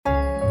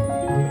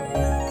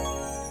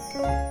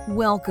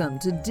Welcome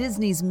to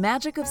Disney's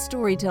Magic of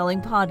Storytelling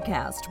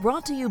podcast,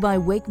 brought to you by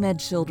WakeMed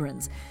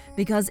Children's,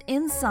 because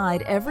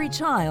inside every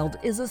child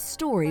is a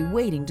story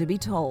waiting to be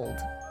told.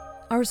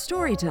 Our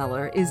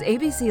storyteller is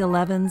ABC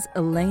 11's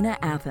Elena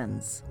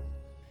Athens.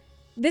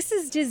 This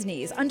is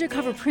Disney's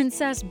Undercover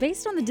Princess,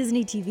 based on the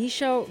Disney TV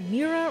show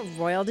Mira,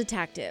 Royal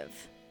Detective.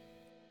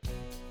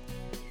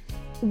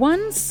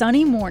 One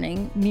sunny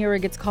morning, Mira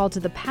gets called to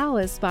the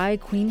palace by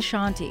Queen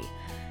Shanti.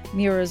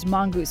 Mira's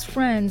mongoose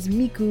friends,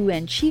 Miku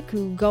and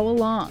Chiku, go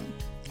along.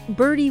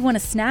 "Birdie, want a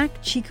snack?"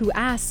 Chiku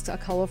asks a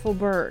colorful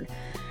bird.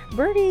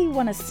 "Birdie,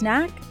 want a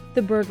snack?"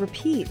 the bird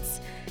repeats.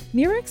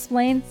 Mira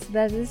explains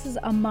that this is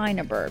a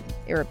minor bird.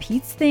 It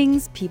repeats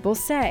things people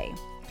say.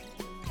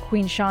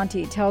 Queen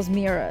Shanti tells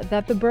Mira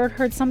that the bird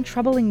heard some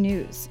troubling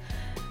news.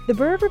 The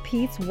bird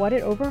repeats what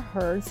it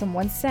overheard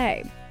someone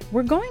say.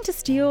 "We're going to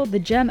steal the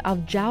gem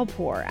of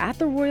Jaipur at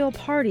the royal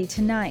party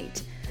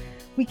tonight."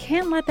 "We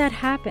can't let that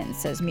happen,"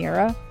 says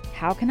Mira.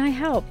 "How can I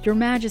help, Your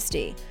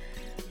Majesty?"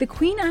 The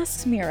queen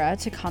asks Mira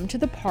to come to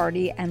the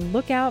party and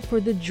look out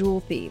for the jewel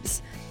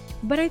thieves.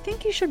 "But I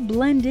think you should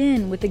blend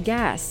in with the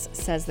guests,"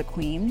 says the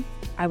queen.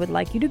 "I would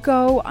like you to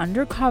go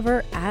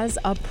undercover as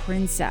a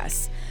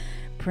princess.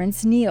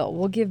 Prince Neil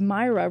will give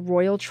Mira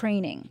royal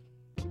training."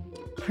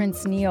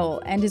 Prince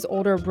Neil and his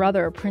older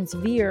brother, Prince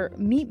Veer,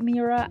 meet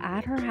Mira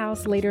at her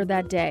house later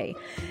that day.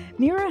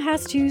 Mira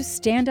has to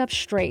stand up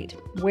straight,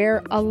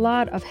 wear a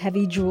lot of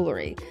heavy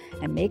jewelry,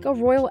 and make a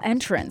royal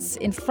entrance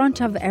in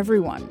front of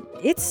everyone.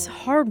 It's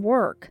hard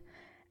work.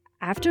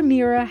 After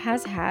Mira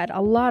has had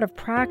a lot of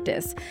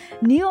practice,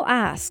 Neil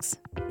asks,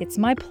 "It's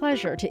my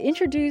pleasure to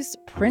introduce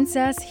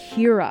Princess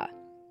Hira."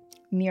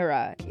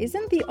 Mira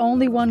isn't the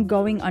only one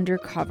going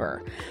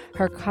undercover.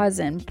 Her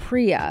cousin,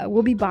 Priya,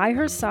 will be by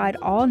her side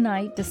all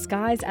night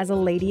disguised as a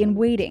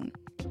lady-in-waiting.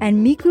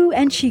 And Miku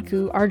and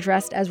Chiku are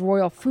dressed as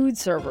royal food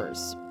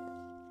servers.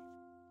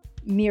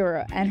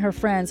 Mira and her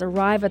friends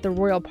arrive at the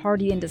royal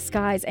party in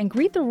disguise and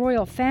greet the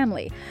royal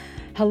family.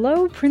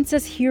 "Hello,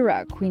 Princess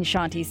Hira," Queen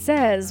Shanti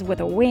says with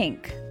a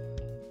wink.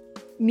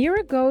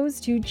 Mira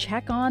goes to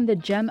check on the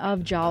gem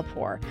of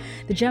Jaipur.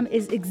 The gem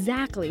is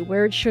exactly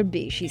where it should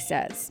be, she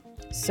says.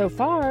 "So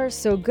far,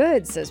 so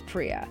good," says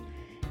Priya.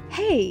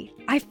 "Hey,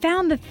 I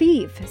found the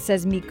thief,"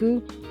 says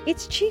Miku.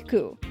 "It's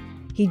Chiku.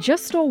 He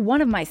just stole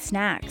one of my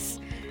snacks."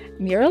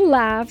 Mira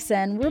laughs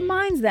and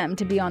reminds them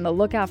to be on the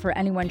lookout for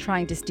anyone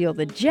trying to steal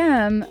the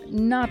gem,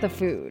 not the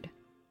food.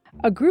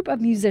 A group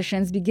of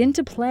musicians begin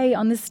to play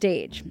on the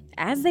stage.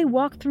 As they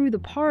walk through the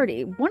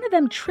party, one of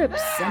them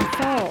trips and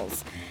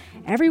falls.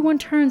 Everyone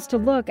turns to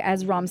look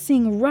as Ram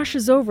Singh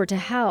rushes over to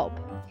help.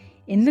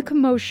 In the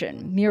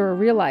commotion, Mira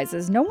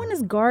realizes no one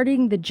is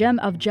guarding the gem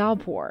of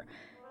Jaipur.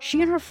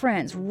 She and her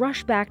friends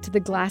rush back to the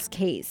glass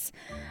case.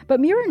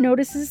 But Mira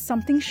notices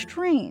something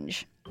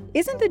strange.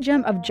 "Isn't the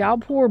gem of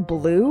Jaipur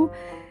blue?"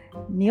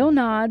 Neil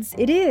nods.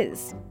 "It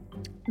is."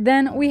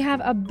 "Then we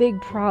have a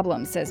big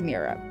problem," says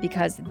Mira,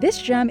 "because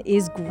this gem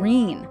is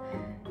green."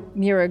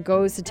 Mira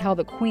goes to tell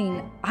the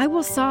queen, "I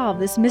will solve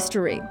this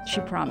mystery,"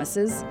 she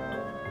promises.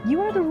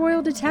 "You are the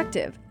royal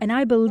detective, and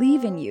I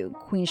believe in you,"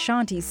 Queen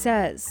Shanti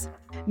says.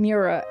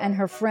 Mira and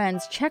her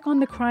friends check on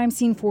the crime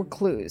scene for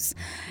clues.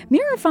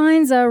 Mira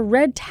finds a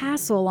red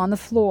tassel on the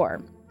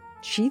floor.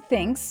 She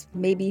thinks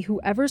maybe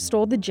whoever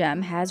stole the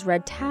gem has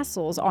red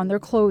tassels on their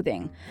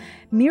clothing.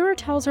 Mira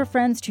tells her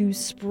friends to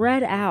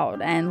spread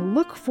out and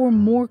look for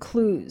more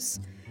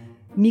clues.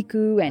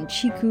 Miku and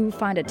Chiku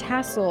find a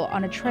tassel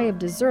on a tray of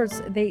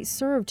desserts they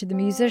serve to the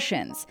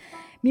musicians.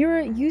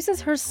 Mira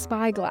uses her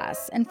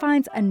spyglass and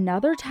finds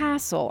another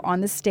tassel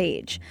on the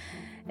stage.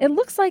 It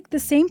looks like the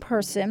same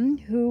person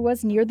who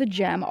was near the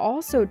gem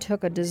also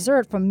took a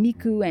dessert from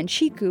Miku and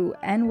Chiku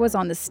and was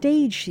on the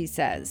stage, she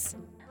says.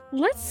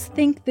 "Let's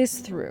think this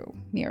through,"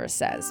 Mira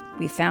says.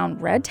 "We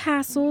found red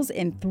tassels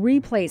in 3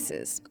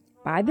 places: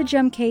 by the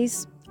gem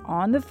case,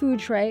 on the food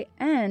tray,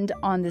 and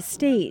on the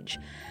stage.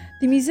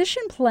 The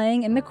musician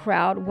playing in the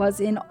crowd was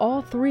in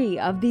all 3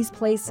 of these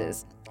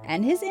places,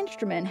 and his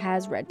instrument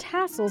has red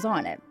tassels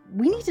on it.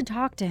 We need to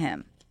talk to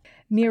him."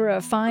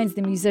 Mira finds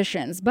the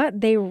musicians,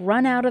 but they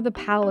run out of the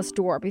palace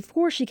door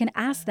before she can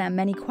ask them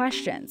many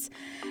questions.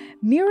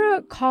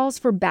 Mira calls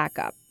for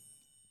backup.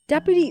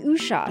 "Deputy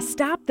Usha,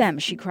 stop them,"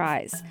 she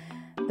cries.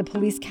 The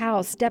police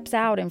cow steps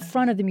out in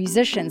front of the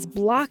musicians,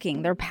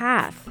 blocking their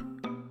path.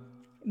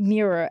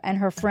 Mira and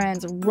her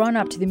friends run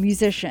up to the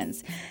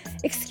musicians.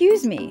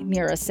 "Excuse me,"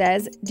 Mira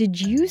says,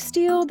 "did you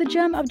steal the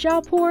gem of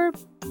Jaipur?"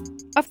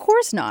 "Of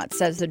course not,"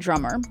 says the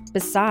drummer.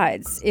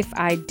 "Besides, if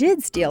I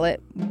did steal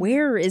it,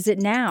 where is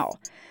it now?"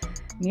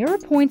 Mira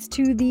points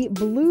to the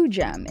blue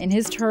gem in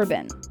his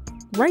turban.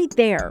 "Right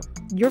there.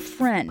 Your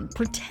friend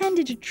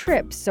pretended to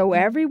trip so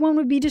everyone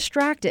would be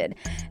distracted.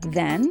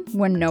 Then,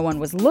 when no one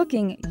was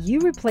looking, you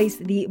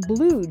replaced the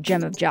blue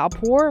gem of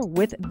Jaipur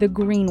with the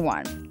green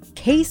one.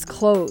 Case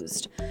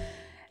closed."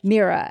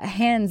 Mira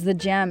hands the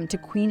gem to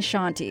Queen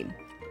Shanti.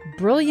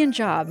 "Brilliant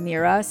job,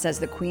 Mira," says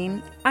the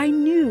queen. "I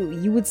knew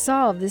you would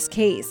solve this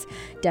case.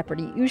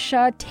 Deputy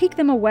Usha, take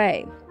them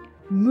away."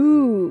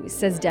 "Moo,"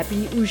 says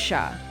Deputy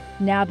Usha.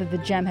 Now that the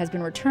gem has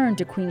been returned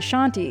to Queen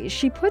Shanti,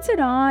 she puts it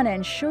on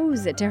and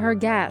shows it to her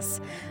guests.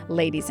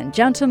 Ladies and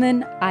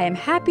gentlemen, I am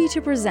happy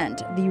to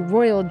present the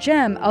royal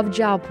gem of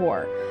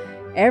Jaipur.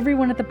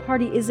 Everyone at the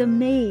party is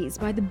amazed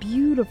by the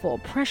beautiful,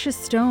 precious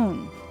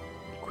stone.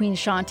 Queen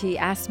Shanti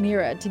asks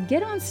Meera to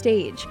get on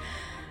stage.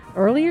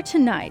 Earlier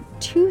tonight,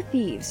 2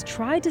 thieves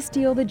tried to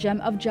steal the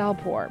gem of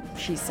Jaipur,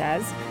 she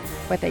says,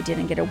 but they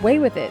didn't get away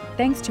with it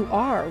thanks to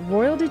our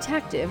royal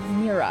detective,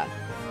 Meera.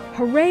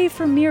 Hooray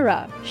for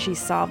Meera! She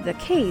solved the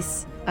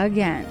case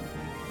again.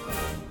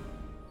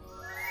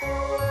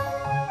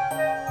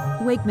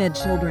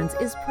 WakeMed Children's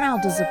is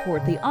proud to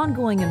support the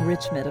ongoing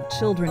enrichment of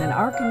children in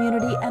our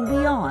community and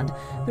beyond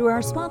through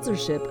our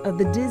sponsorship of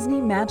the Disney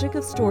Magic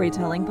of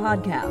Storytelling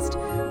podcast.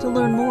 To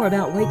learn more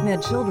about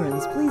WakeMed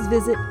Children's, please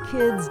visit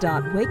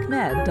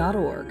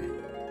kids.wakemed.org.